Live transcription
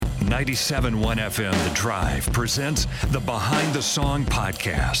97.1 FM The Drive presents the Behind the Song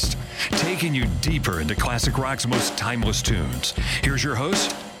podcast, taking you deeper into classic rock's most timeless tunes. Here's your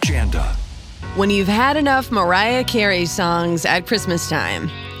host, Janda. When you've had enough Mariah Carey songs at Christmas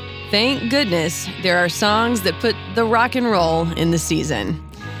time, thank goodness there are songs that put the rock and roll in the season.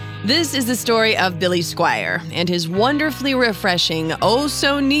 This is the story of Billy Squier and his wonderfully refreshing,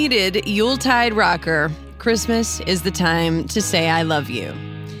 oh-so-needed Yuletide rocker, Christmas is the Time to Say I Love You.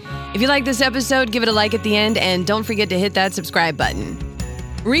 If you like this episode, give it a like at the end and don't forget to hit that subscribe button.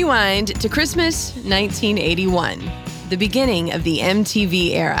 Rewind to Christmas 1981, the beginning of the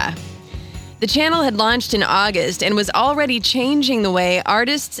MTV era. The channel had launched in August and was already changing the way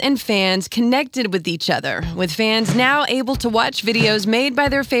artists and fans connected with each other, with fans now able to watch videos made by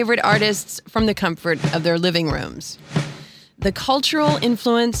their favorite artists from the comfort of their living rooms. The cultural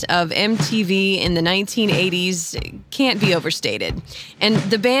influence of MTV in the 1980s can't be overstated, and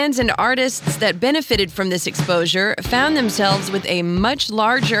the bands and artists that benefited from this exposure found themselves with a much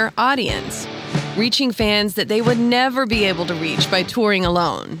larger audience, reaching fans that they would never be able to reach by touring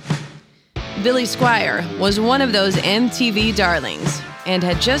alone. Billy Squier was one of those MTV darlings and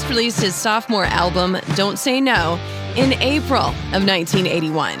had just released his sophomore album, Don't Say No, in April of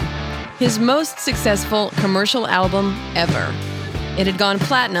 1981. His most successful commercial album ever. It had gone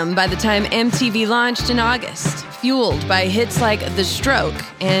platinum by the time MTV launched in August, fueled by hits like The Stroke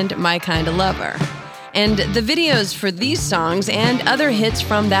and My Kinda Lover. And the videos for these songs and other hits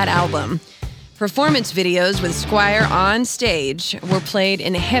from that album, performance videos with Squier on stage, were played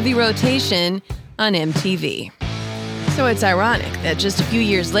in heavy rotation on MTV. So it's ironic that just a few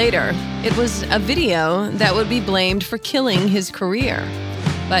years later, it was a video that would be blamed for killing his career.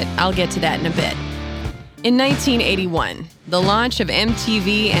 But I'll get to that in a bit. In 1981, the launch of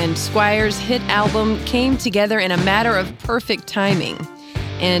MTV and Squier's hit album came together in a matter of perfect timing,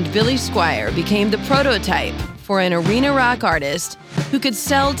 and Billy Squier became the prototype for an arena rock artist who could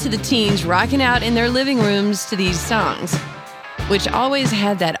sell to the teens rocking out in their living rooms to these songs, which always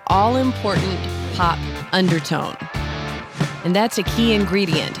had that all-important pop undertone. And that's a key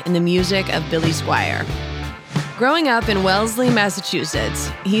ingredient in the music of Billy Squier. Growing up in Wellesley, Massachusetts,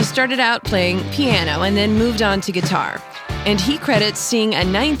 he started out playing piano and then moved on to guitar. And he credits seeing a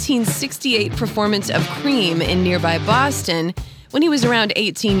 1968 performance of Cream in nearby Boston when he was around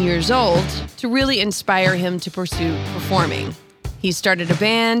 18 years old to really inspire him to pursue performing. He started a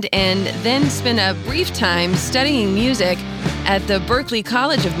band and then spent a brief time studying music at the Berklee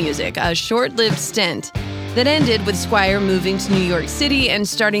College of Music, a short-lived stint that ended with Squier moving to New York City and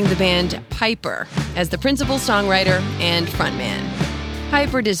starting the band Piper as the principal songwriter and frontman.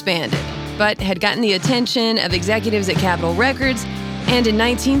 Piper disbanded, but had gotten the attention of executives at Capitol Records, and in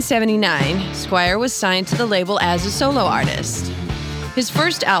 1979, Squier was signed to the label as a solo artist. His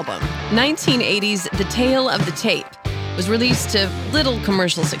first album, 1980's The Tale of the Tape, was released to little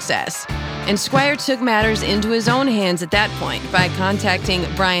commercial success, and Squier took matters into his own hands at that point by contacting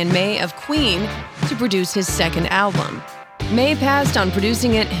Brian May of Queen to produce his second album. May passed on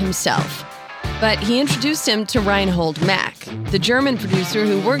producing it himself, but he introduced him to Reinhold Mack, the German producer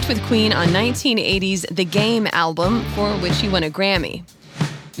who worked with Queen on 1980's The Game album, for which he won a Grammy.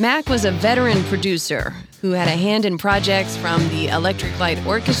 Mack was a veteran producer who had a hand in projects from the Electric Light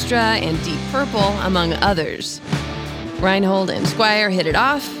Orchestra and Deep Purple, among others. Reinhold and Squier hit it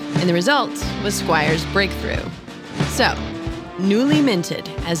off, and the result was Squier's breakthrough. So, newly minted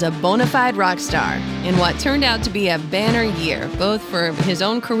as a bona fide rock star in what turned out to be a banner year, both for his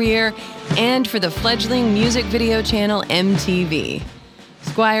own career and for the fledgling music video channel MTV,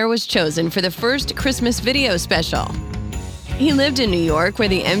 Squier was chosen for the first Christmas video special. He lived in New York, where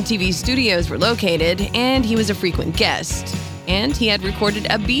the MTV studios were located, and he was a frequent guest. And he had recorded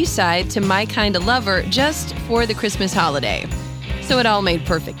a B-side to My Kinda Lover just for the Christmas holiday. So it all made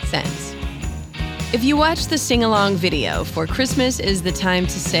perfect sense. If you watch the sing-along video for Christmas is the Time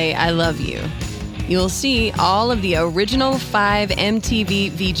to Say I Love You, you'll see all of the original 5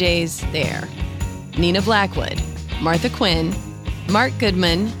 MTV VJs there. Nina Blackwood, Martha Quinn, Mark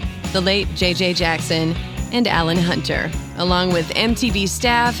Goodman, the late J.J. Jackson, and Alan Hunter, along with MTV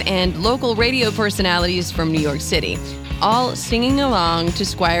staff and local radio personalities from New York City, all singing along to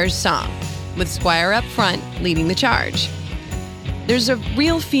Squier's song, with Squier up front leading the charge. There's a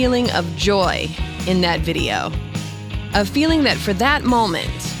real feeling of joy in that video, a feeling that for that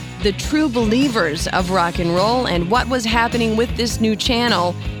moment, the true believers of rock and roll and what was happening with this new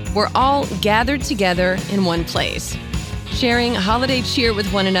channel were all gathered together in one place, sharing holiday cheer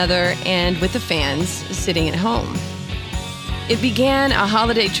with one another and with the fans sitting at home. It began a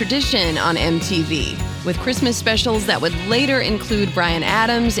holiday tradition on MTV, with Christmas specials that would later include Bryan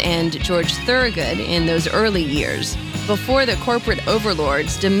Adams and George Thorogood in those early years, before the corporate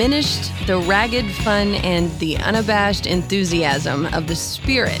overlords diminished the ragged fun and the unabashed enthusiasm of the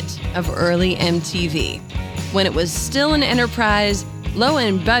spirit of early MTV, when it was still an enterprise, low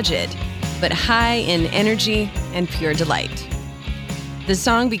in budget, but high in energy and pure delight. The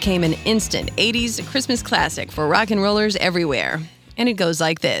song became an instant 80s Christmas classic for rock and rollers everywhere, and it goes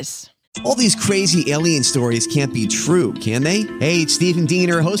like this. All these crazy alien stories can't be true, can they? Hey, it's Stephen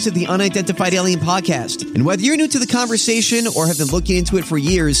Diener, host of the Unidentified Alien Podcast. And whether you're new to the conversation or have been looking into it for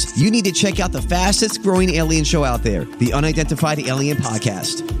years, you need to check out the fastest growing alien show out there, the Unidentified Alien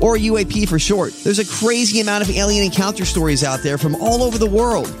Podcast, or UAP for short. There's a crazy amount of alien encounter stories out there from all over the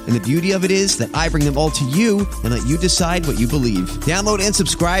world. And the beauty of it is that I bring them all to you and let you decide what you believe. Download and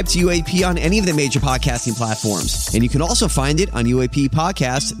subscribe to UAP on any of the major podcasting platforms. And you can also find it on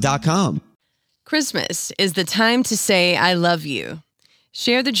UAPpodcast.com. Christmas is the time to say, I love you.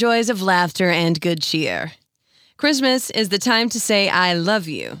 Share the joys of laughter and good cheer. Christmas is the time to say, I love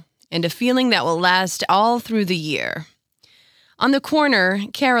you, and a feeling that will last all through the year. On the corner,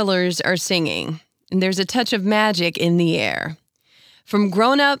 carolers are singing, and there's a touch of magic in the air. From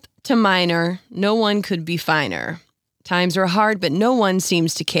grown-up to minor, no one could be finer. Times are hard, but no one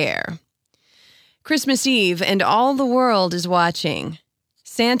seems to care. Christmas Eve, and all the world is watching.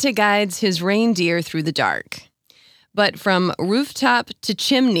 Santa guides his reindeer through the dark. But from rooftop to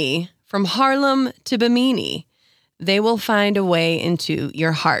chimney, from Harlem to Bimini, they will find a way into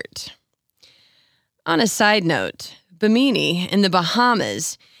your heart. On a side note, Bimini in the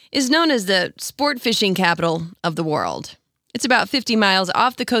Bahamas is known as the sport fishing capital of the world. It's about 50 miles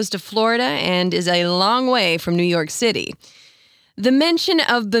off the coast of Florida and is a long way from New York City. The mention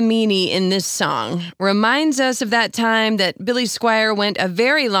of Bimini in this song reminds us of that time that Billy Squier went a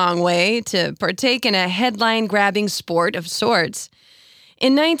very long way to partake in a headline-grabbing sport of sorts.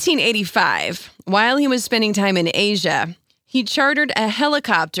 In 1985, while he was spending time in Asia, he chartered a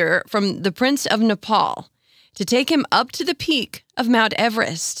helicopter from the Prince of Nepal to take him up to the peak of Mount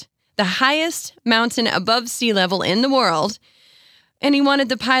Everest, the highest mountain above sea level in the world, and he wanted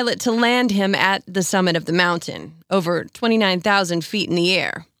the pilot to land him at the summit of the mountain, over 29,000 feet in the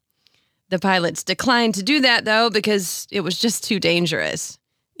air. The pilots declined to do that, though, because it was just too dangerous,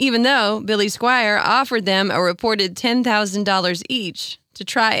 even though Billy Squier offered them a reported $10,000 each to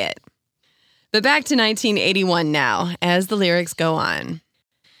try it. But back to 1981 now, as the lyrics go on.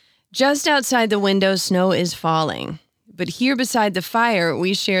 Just outside the window, snow is falling, but here beside the fire,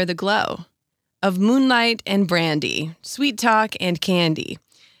 we share the glow of moonlight and brandy, sweet talk and candy,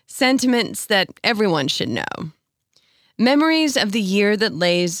 sentiments that everyone should know. Memories of the year that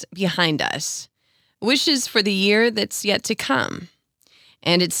lays behind us, wishes for the year that's yet to come.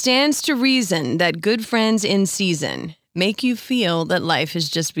 And it stands to reason that good friends in season make you feel that life has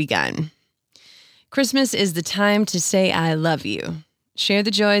just begun. Christmas is the time to say I love you. Share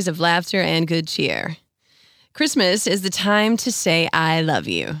the joys of laughter and good cheer. Christmas is the time to say I love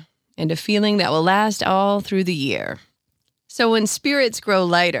you, and a feeling that will last all through the year. So when spirits grow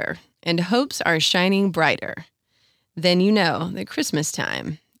lighter and hopes are shining brighter, then you know that Christmas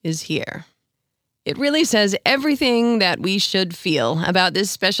time is here. It really says everything that we should feel about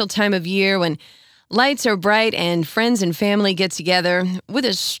this special time of year when lights are bright and friends and family get together with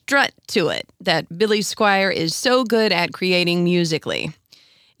a strut to it that Billy Squier is so good at creating musically.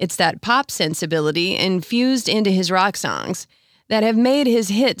 It's that pop sensibility infused into his rock songs that have made his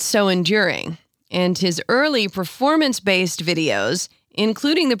hits so enduring, and his early performance-based videos,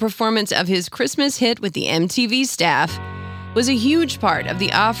 including the performance of his Christmas hit with the MTV staff, was a huge part of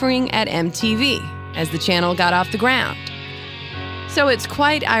the offering at MTV as the channel got off the ground. So it's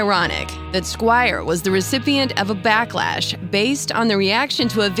quite ironic that Squier was the recipient of a backlash based on the reaction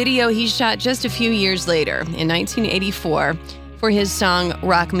to a video he shot just a few years later, in 1984, for his song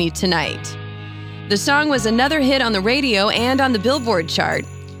Rock Me Tonight. The song was another hit on the radio and on the Billboard chart,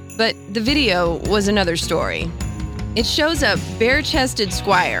 but the video was another story. It shows a bare-chested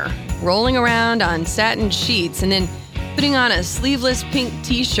Squier rolling around on satin sheets and then putting on a sleeveless pink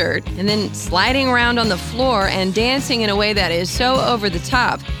t-shirt and then sliding around on the floor and dancing in a way that is so over the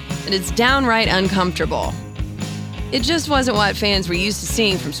top that it's downright uncomfortable. It just wasn't what fans were used to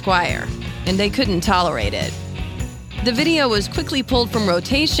seeing from Squier, and they couldn't tolerate it. The video was quickly pulled from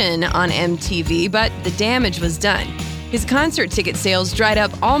rotation on MTV, but the damage was done. His concert ticket sales dried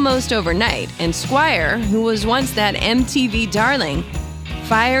up almost overnight, and Squier, who was once that MTV darling,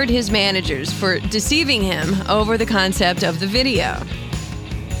 fired his managers for deceiving him over the concept of the video.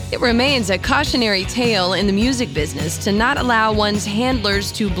 It remains a cautionary tale in the music business to not allow one's handlers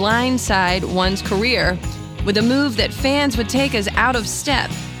to blindside one's career with a move that fans would take as out of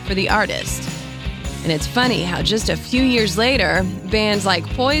step for the artist. And it's funny how just a few years later, bands like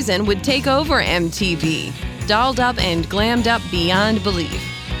Poison would take over MTV, dolled up and glammed up beyond belief.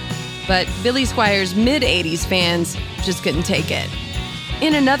 But Billy Squier's mid-'80s fans just couldn't take it.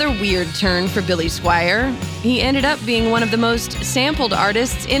 In another weird turn for Billy Squier, he ended up being one of the most sampled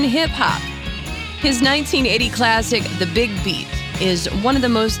artists in hip-hop. His 1980 classic, The Big Beat, is one of the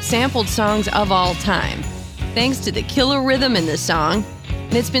most sampled songs of all time, thanks to the killer rhythm in the song,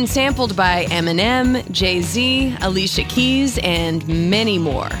 and it's been sampled by Eminem, Jay-Z, Alicia Keys, and many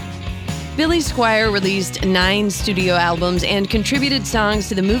more. Billy Squier released 9 studio albums and contributed songs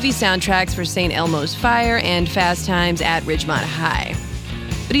to the movie soundtracks for St. Elmo's Fire and Fast Times at Ridgemont High.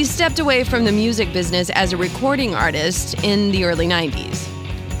 But he stepped away from the music business as a recording artist in the early 90s.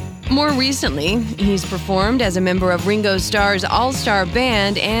 More recently, he's performed as a member of Ringo Starr's all-star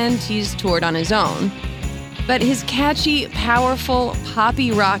band, and he's toured on his own. But his catchy, powerful,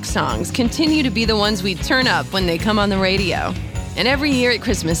 poppy rock songs continue to be the ones we turn up when they come on the radio. And every year at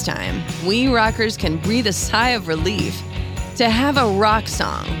Christmas time, we rockers can breathe a sigh of relief to have a rock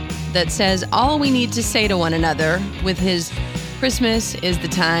song that says all we need to say to one another with his "Christmas is the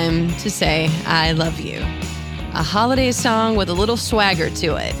time to say I love you." A holiday song with a little swagger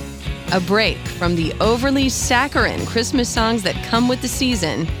to it. A break from the overly saccharine Christmas songs that come with the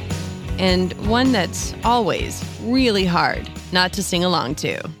season, and one that's always really hard not to sing along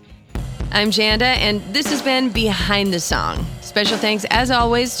to. I'm Janda, and this has been Behind the Song. Special thanks, as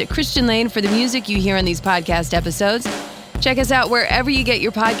always, to Christian Lane for the music you hear on these podcast episodes. Check us out wherever you get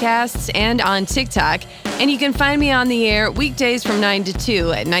your podcasts and on TikTok. And you can find me on the air weekdays from 9 to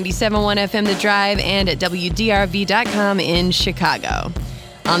 2 at 97.1 FM The Drive and at WDRV.com in Chicago.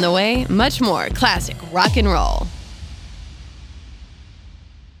 On the way, much more classic rock and roll.